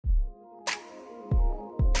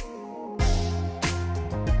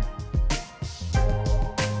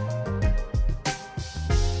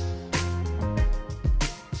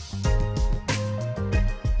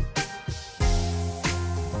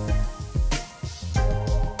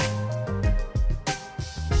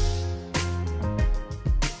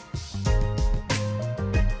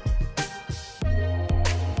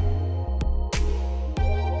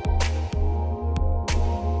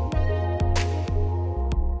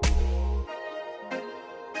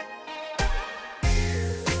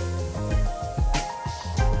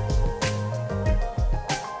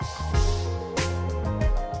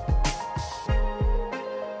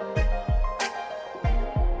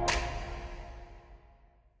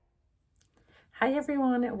Hi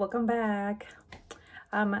everyone, welcome back.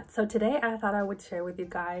 So today I thought I would share with you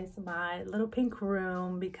guys my little pink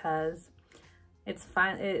room because it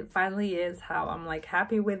finally is how I'm like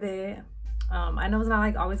happy with it. I know it's not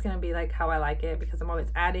like always gonna be like how I like it because I'm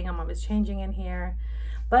always adding, I'm always changing in here,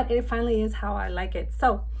 but it finally is how I like it.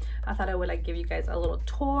 So I thought I would like give you guys a little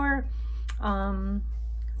tour.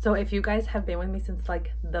 So if you guys have been with me since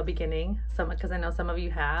like the beginning, because I know some of you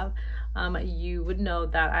have, you would know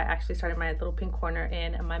that I actually started my little pink corner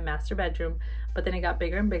in my master bedroom, but then it got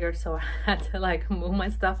bigger and bigger, so I had to like move my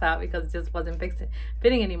stuff out because it just wasn't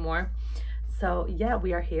fitting anymore. So yeah,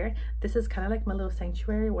 we are here. This is kind of like my little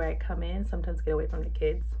sanctuary where I come in, sometimes get away from the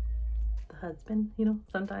kids, the husband, you know,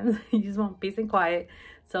 sometimes you just want peace and quiet.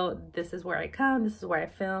 So this is where I come, this is where I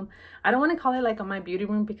film. I don't want to call it like my beauty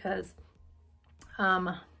room because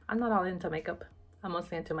I'm not all into makeup. I'm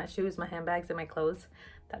mostly into my shoes, my handbags, and my clothes.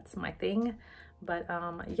 That's my thing. But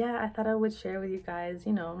yeah, I thought I would share with you guys,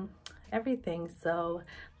 you know, everything. So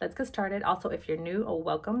let's get started. Also, if you're new,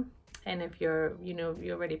 welcome. And if you're, you know,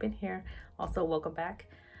 you've already been here, also welcome back.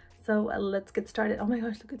 So let's get started. Oh my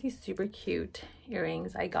gosh, look at these super cute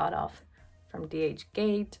earrings I got off from DH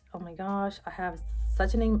Gate. Oh my gosh, I have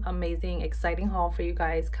such an amazing, exciting haul for you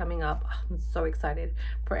guys coming up. I'm so excited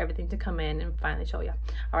for everything to come in and finally show you.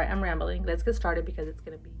 All right, I'm rambling. Let's get started because it's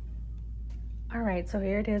gonna be. All right, so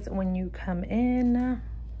here it is when you come in.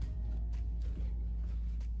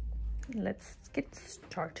 Let's get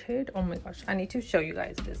started. Oh my gosh, I need to show you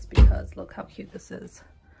guys this because look how cute this is.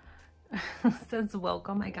 It says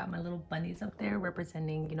welcome. I got my little bunnies up there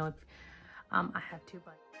representing, you know, if I have two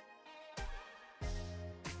bunnies.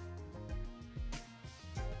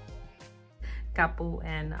 Kapu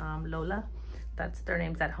and Lola, that's their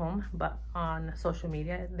names at home, but on social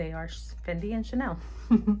media they are Fendi and Chanel.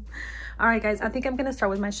 All right guys, I think I'm gonna start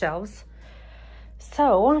with my shelves.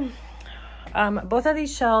 So both of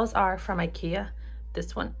these shelves are from IKEA.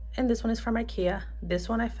 This one and this one is from IKEA. This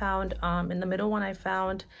one I found in the middle one I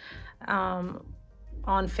found on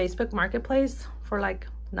Facebook Marketplace for like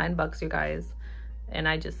 $9, you guys, and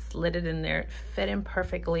I just slid it in there. It fit in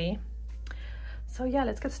perfectly. So yeah,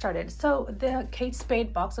 let's get started. So the Kate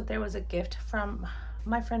Spade box up there was a gift from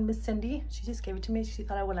my friend Miss Cindy. She just gave it to me. She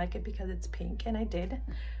thought I would like it because it's pink, and I did.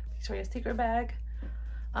 Victoria's Secret bag.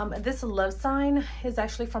 This love sign is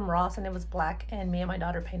actually from Ross, and it was black, and me and my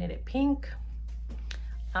daughter painted it pink.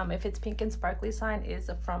 If it's pink and sparkly sign is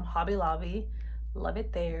from Hobby Lobby. Love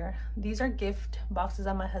it there. These are gift boxes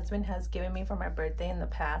that my husband has given me for my birthday in the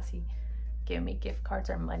past. He gave me gift cards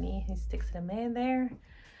or money. He sticks them in there.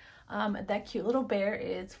 That cute little bear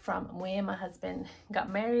is from me and my husband got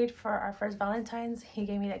married for our first Valentine's. He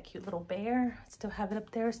gave me that cute little bear. Still have it up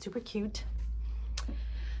there, super cute.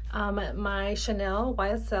 My Chanel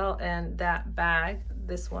YSL and that bag,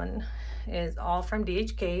 this one is all from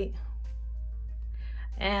DH Gate.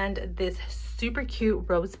 And this super cute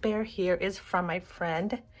rose bear here is from my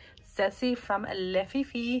friend Ceci from Le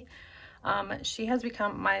Fifi. She has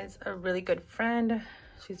become a really good friend.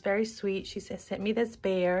 She's very sweet. She sent me this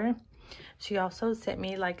bear. She also sent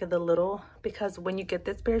me like the little, because when you get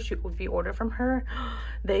this bear, if you order from her,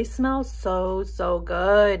 they smell so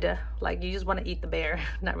good. Like you just want to eat the bear.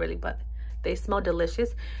 Not really, but they smell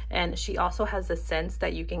delicious. And she also has the scents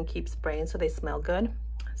that you can keep spraying so they smell good.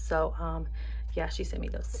 So yeah, she sent me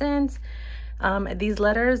those scents. These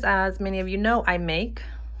letters, as many of you know, I make.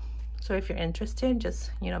 So if you're interested,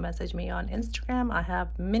 just, you know, message me on Instagram. I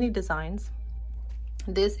have many designs.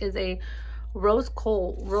 This is a rose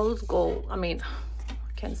gold, I mean, I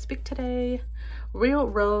can't speak today. Real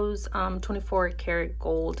rose, 24 karat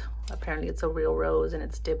gold. Apparently it's a real rose and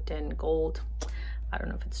it's dipped in gold. I don't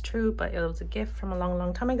know if it's true, but it was a gift from a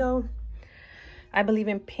long time ago. I believe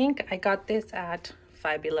in pink. I got this at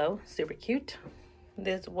Five Below, super cute.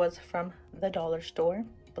 This was from the dollar store,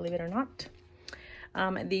 believe it or not.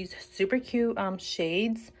 These super cute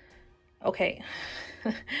shades. Okay.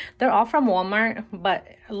 They're all from Walmart, but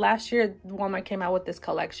last year Walmart came out with this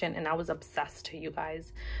collection and I was obsessed to you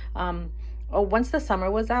guys. Once the summer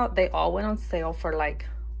was out, they all went on sale for like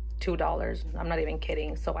 $2. I'm not even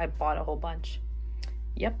kidding. So I bought a whole bunch.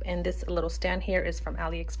 Yep, and this little stand here is from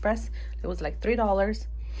AliExpress. It was like $3.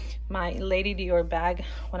 My Lady Dior bag,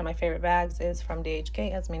 one of my favorite bags, is from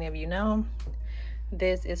DHK, as many of you know.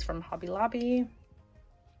 This is from Hobby Lobby.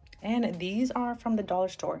 And these are from the dollar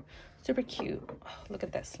store. Super cute. Oh, look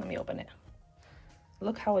at this. Let me open it.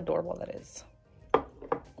 Look how adorable that is.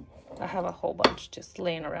 I have a whole bunch just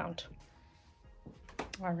laying around.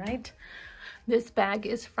 All right. This bag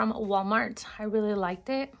is from Walmart. I really liked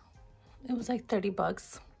it. It was like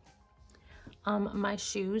 $30. My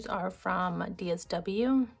shoes are from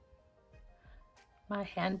DSW. My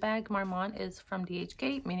handbag Marmont is from DH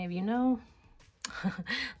Many of you know.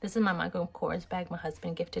 This is my Michael Kors bag my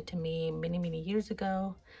husband gifted to me many years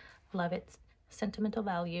ago. Love it. Sentimental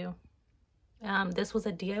value. This was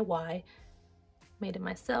a DIY. Made it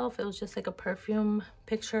myself. It was just like a perfume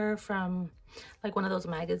picture from like one of those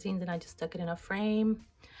magazines, and I just stuck it in a frame.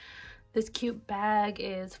 This cute bag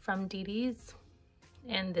is from DD's,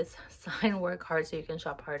 and this sign work hard so you can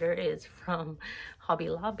shop harder is from Hobby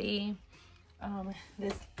Lobby.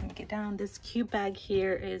 This, let me get down. This cute bag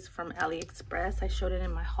here is from AliExpress. I showed it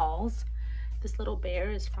in my hauls. This little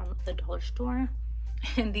bear is from the dollar store.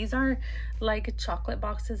 And these are like chocolate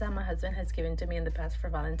boxes that my husband has given to me in the past for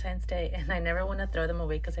Valentine's Day, and I never want to throw them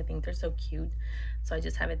away because I think they're so cute, so I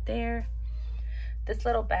just have it there. This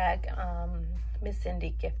little bag Miss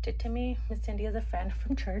Cindy gifted to me. Miss Cindy is a friend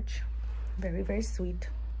from church, very sweet.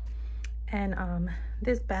 And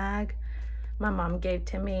this bag my mom gave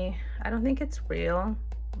to me. I don't think it's real,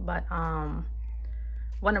 but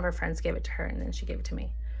one of her friends gave it to her, and then she gave it to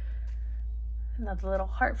me. Another little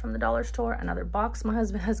heart from the dollar store. Another box my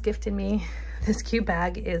husband has gifted me. This cute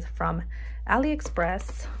bag is from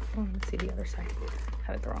AliExpress. Oh, let's see the other side. I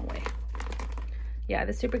have it the wrong way. Yeah,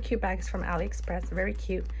 the super cute bag is from AliExpress. Very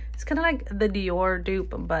cute. It's kind of like the Dior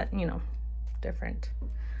dupe, but you know, different.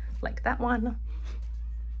 Like that one.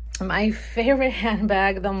 My favorite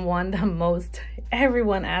handbag, the one that most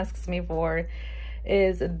everyone asks me for,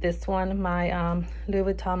 is this one. My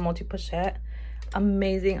Louis Vuitton multi-pochette.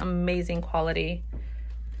 Amazing quality.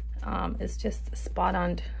 It's just spot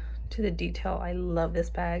on to the detail. I love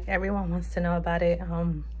this bag. Everyone wants to know about it.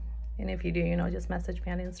 And if you do, you know, just message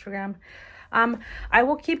me on Instagram. I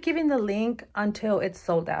will keep giving the link until it's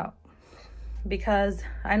sold out, because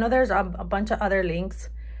I know there's a bunch of other links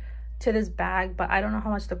to this bag, but I don't know how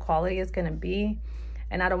much the quality is going to be,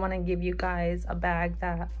 and I don't want to give you guys a bag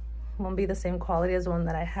that won't be the same quality as the one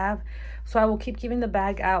that I have. So I will keep giving the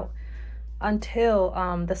bag out until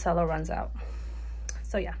the seller runs out.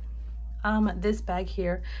 So yeah, this bag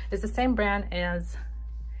here is the same brand as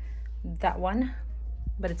that one,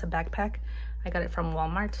 but it's a backpack. I got it from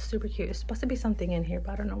Walmart. Super cute. It's supposed to be something in here,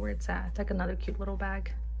 but I don't know where it's at. It's like another cute little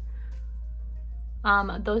bag.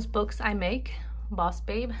 Those books I make, Boss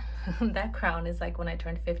Babe. That crown is like when I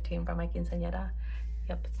turned 15 from my quinceañera.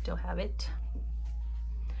 Yep, still have it.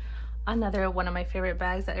 Another one of my favorite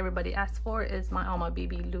bags that everybody asks for is my Alma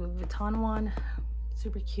BB Louis Vuitton one.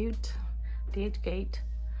 Super cute. DH.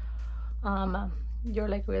 You're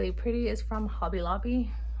Like Really Pretty is from Hobby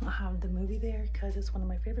Lobby. I have the movie there because it's one of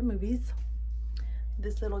my favorite movies.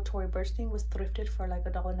 This little Tory Burstein was thrifted for like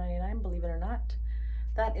 $1.99, believe it or not.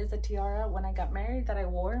 That is a tiara when I got married that I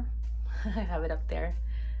wore. I have it up there.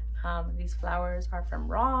 These flowers are from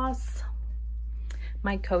Ross.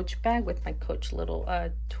 My Coach bag with my Coach little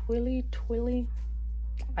twilly.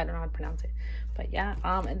 I don't know how to pronounce it, but yeah.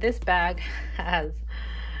 This bag has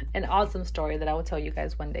an awesome story that I will tell you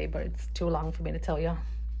guys one day, but it's too long for me to tell you.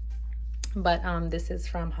 But this is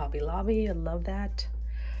from Hobby Lobby. I love that.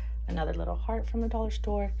 Another little heart from the dollar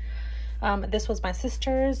store. This was my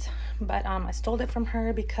sister's, but I stole it from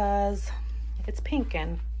her because it's pink,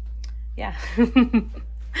 and yeah,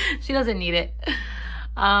 she doesn't need it.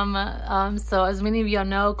 So as many of y'all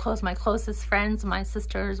know, my closest friends, my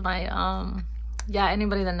sisters, my yeah,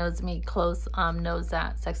 anybody that knows me close knows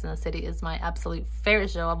that Sex and the City is my absolute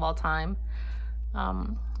favorite show of all time.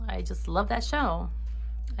 I just love that show.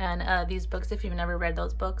 And these books, if you've never read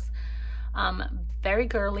those books, very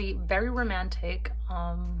girly, very romantic.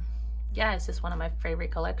 Yeah, it's just one of my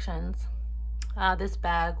favorite collections. This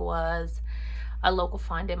bag was a local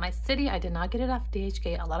find in my city. I did not get it off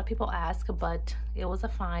DHgate. A lot of people ask, but it was a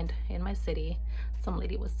find in my city. Some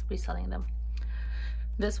lady was reselling them.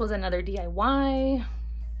 This was another DIY,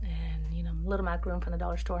 and you know, little macaroon from the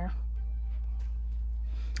dollar store.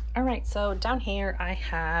 All right, so down here I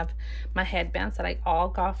have my headbands that I all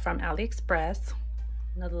got from AliExpress.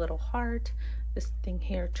 Another little heart. This thing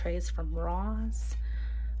here, trays from Ross.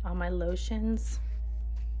 My lotions,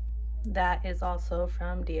 that is also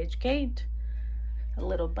from DHgate. A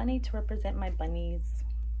little bunny to represent my bunnies.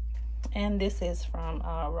 And this is from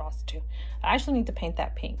Ross too. I actually need to paint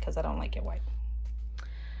that pink because I don't like it white.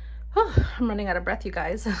 I'm running out of breath, you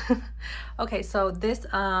guys. Okay, so this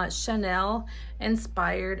Chanel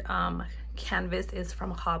inspired canvas is from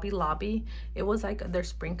Hobby Lobby. It was like their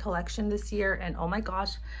spring collection this year, and oh my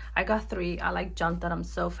gosh, I got 3. I like jumped at them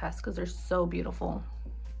so fast because they're so beautiful.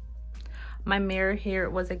 My mirror here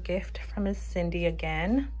was a gift from Miss Cindy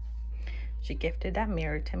again. She gifted that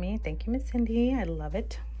mirror to me. Thank you, Miss Cindy. I love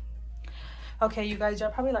it. Okay, you guys, you're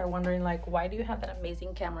probably like wondering, like, why do you have that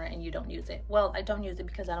amazing camera and you don't use it? Well, I don't use it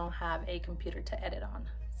because I don't have a computer to edit on,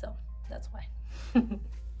 so that's why.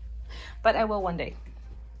 But I will one day.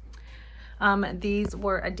 These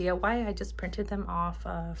were a DIY. I just printed them off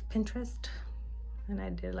of Pinterest and I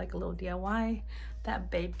did like a little DIY.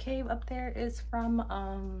 That babe cave up there is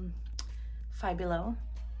from Five Below.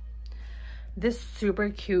 This super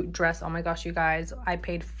cute dress, oh my gosh, you guys, I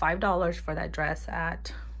paid $5 for that dress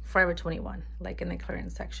at Forever 21, like in the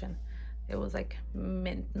clearance section. It was like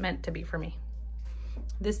meant to be for me.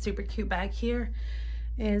 This super cute bag here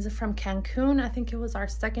is from Cancun. I think it was our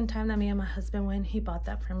second time that me and my husband went. He bought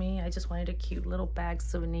that for me. I just wanted a cute little bag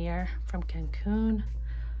souvenir from Cancun.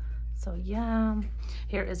 So yeah,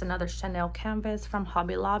 here is another Chanel canvas from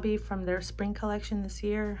Hobby Lobby from their spring collection this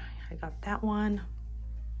year. I got that one.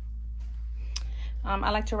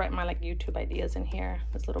 I like to write my like YouTube ideas in here.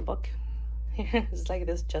 This little book. It's like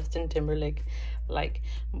this Justin Timberlake like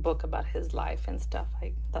book about his life and stuff.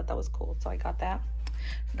 I thought that was cool, so I got that.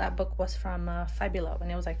 That book was from Five Below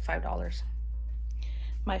and it was like $5.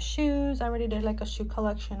 My shoes, I already did like a shoe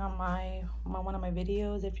collection on one of my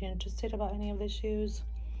videos if you're interested about any of the shoes.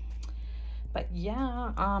 But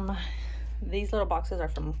yeah, these little boxes are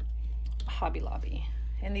from Hobby Lobby,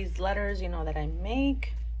 and these letters, you know, that I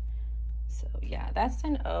make. So yeah, that's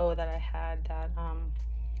an O that I had that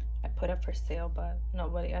I put up for sale, but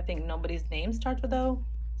I think nobody's name starts with O,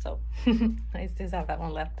 so I just have that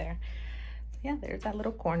one left there. So yeah, there's that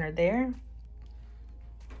little corner there.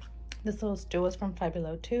 This little stool is from Five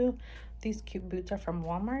Below too. These cute boots are from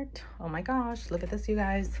Walmart. Oh my gosh, look at this, you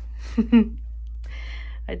guys.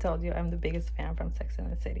 I told you I'm the biggest fan from Sex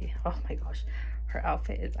and the City. Oh my gosh, her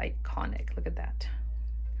outfit is iconic. Look at that.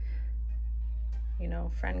 You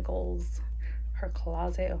know, friend goals, her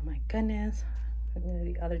closet. Oh my goodness.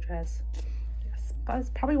 The other dress, yes, but it's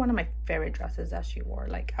probably one of my favorite dresses that she wore,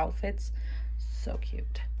 like outfits. So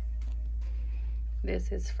cute.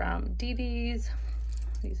 This is from Dee Dee's.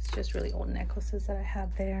 These just really old necklaces that I have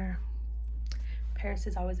there. Paris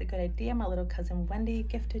is always a good idea. My little cousin Wendy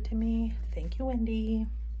gifted to me. Thank you, Wendy.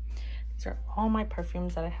 These are all my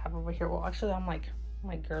perfumes that I have over here. Well, actually, I'm like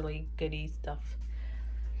my girly goody stuff.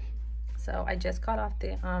 So I just got off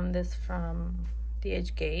the this from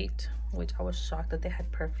DH Gate, which I was shocked that they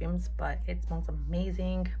had perfumes, but it smells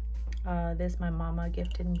amazing. This my mama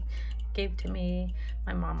gave to me.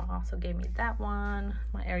 My mama also gave me that one,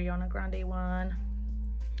 my Ariana Grande one.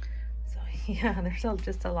 So yeah, there's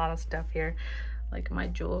just a lot of stuff here, like my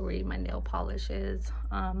jewelry, my nail polishes,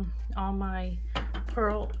 all my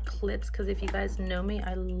pearl clips, because if you guys know me,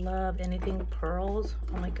 I love anything pearls.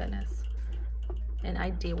 Oh my goodness. And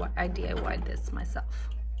I DIY'd this myself.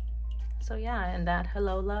 So yeah, and that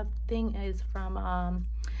Hello Love thing is from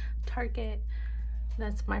Target.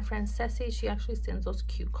 That's my friend Ceci. She actually sends those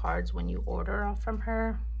cute cards when you order off from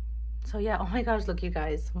her. So yeah, oh my gosh, look you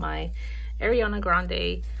guys, my Ariana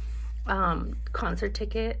Grande concert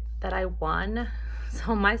ticket that I won.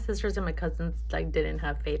 So my sisters and my cousins like didn't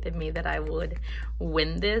have faith in me that I would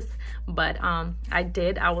win this, but I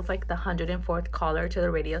did. I was like the 104th caller to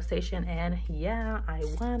the radio station, and yeah, I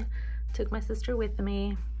won. Took my sister with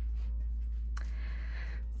me.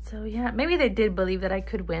 So yeah, maybe they did believe that I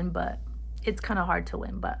could win, but it's kind of hard to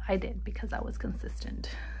win, but I did because I was consistent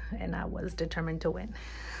and I was determined to win.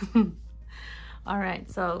 All right,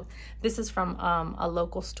 so this is from a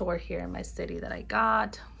local store here in my city that I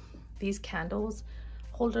got. These candles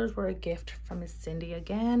holders were a gift from Miss Cindy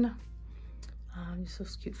again.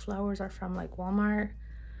 These cute flowers are from like Walmart.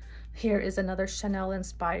 Here is another Chanel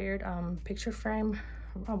inspired picture frame,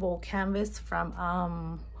 well, canvas from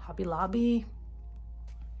Hobby Lobby.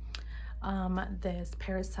 This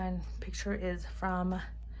Paris sign picture is from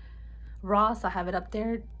Ross. I have it up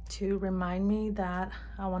there to remind me that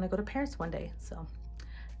I want to go to Paris one day. So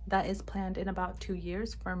that is planned in about 2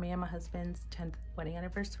 years for me and my husband's 10th wedding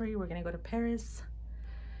anniversary. We're gonna go to Paris.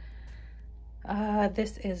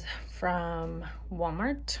 This is from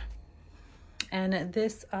Walmart, and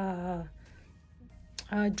this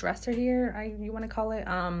dresser here, you want to call it,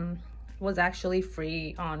 was actually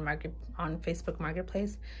free on Facebook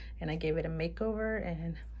Marketplace, and I gave it a makeover,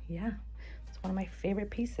 and yeah, it's one of my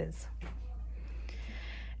favorite pieces.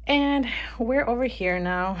 And we're over here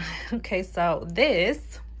now. Okay, so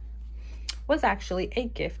this was actually a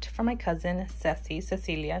gift from my cousin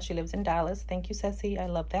Cecilia. She lives in Dallas. Thank you, Ceci. I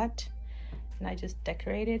love that. And I just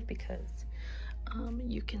decorated because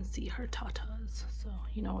you can see her tatas, so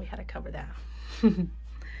you know we had to cover that.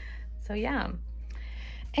 So yeah.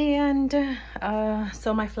 And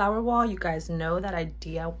so my flower wall, you guys know that I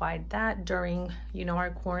DIY'd that during, you know,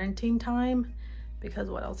 our quarantine time. because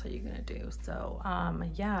what else are you gonna do? So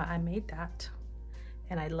yeah, I made that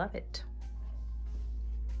and I love it.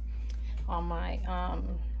 All my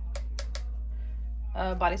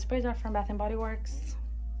body sprays are from Bath and Body Works,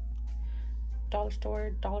 dollar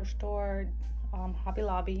store, Hobby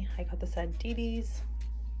Lobby. I got this at Dee Dee's.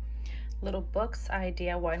 Little books I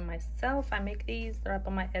DIY myself. I make these. They're up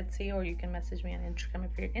on my Etsy, or you can message me on Instagram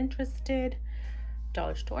if you're interested.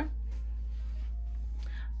 Dollar store.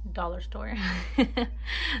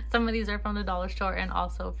 Some of these are from the dollar store and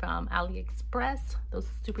also from AliExpress. Those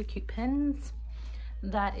super cute pins.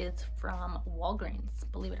 That is from Walgreens,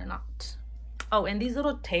 believe it or not. Oh, and these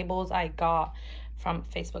little tables I got from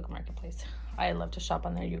Facebook Marketplace. I love to shop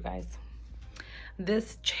on there, you guys.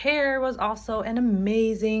 This chair was also an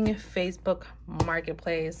amazing Facebook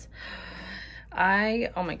Marketplace.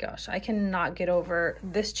 Oh my gosh, I cannot get over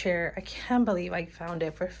this chair. I can't believe I found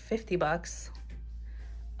it for 50 bucks.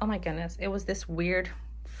 Oh my goodness, it was this weird,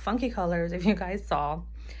 funky colors, if you guys saw.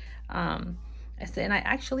 And I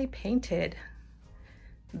actually painted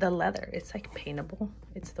the leather. It's like paintable.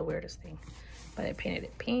 It's the weirdest thing. But I painted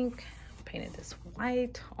it pink, painted this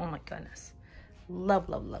white. Oh my goodness. Love,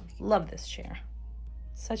 love, love, love this chair.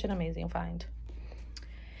 Such an amazing find.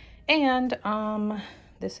 And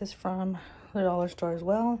this is from the dollar store as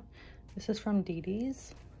well. This is from Dee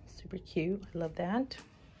Dee's. Super cute. I love that.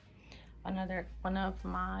 Another one of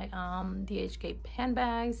my DHgate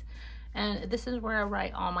handbags. And this is where I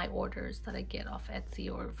write all my orders that I get off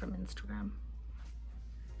Etsy or from Instagram.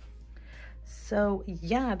 So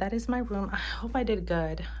yeah, that is my room. I hope I did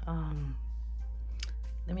good.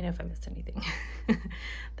 Let me know if I missed anything.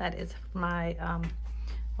 That is my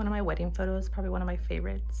one of my wedding photos, probably one of my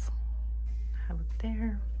favorites. I have it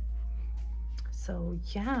there. So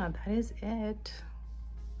yeah, that is it.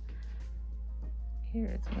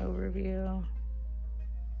 Here it's an overview.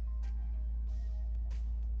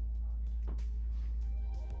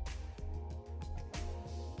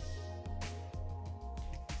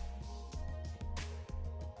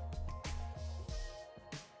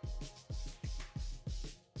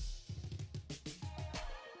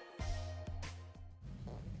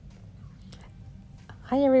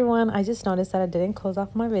 Hi everyone, I just noticed that I didn't close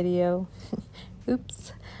off my video.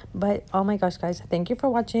 Oops. But oh my gosh guys, thank you for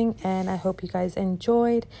watching and I hope you guys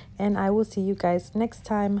enjoyed and I will see you guys next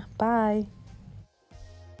time. Bye.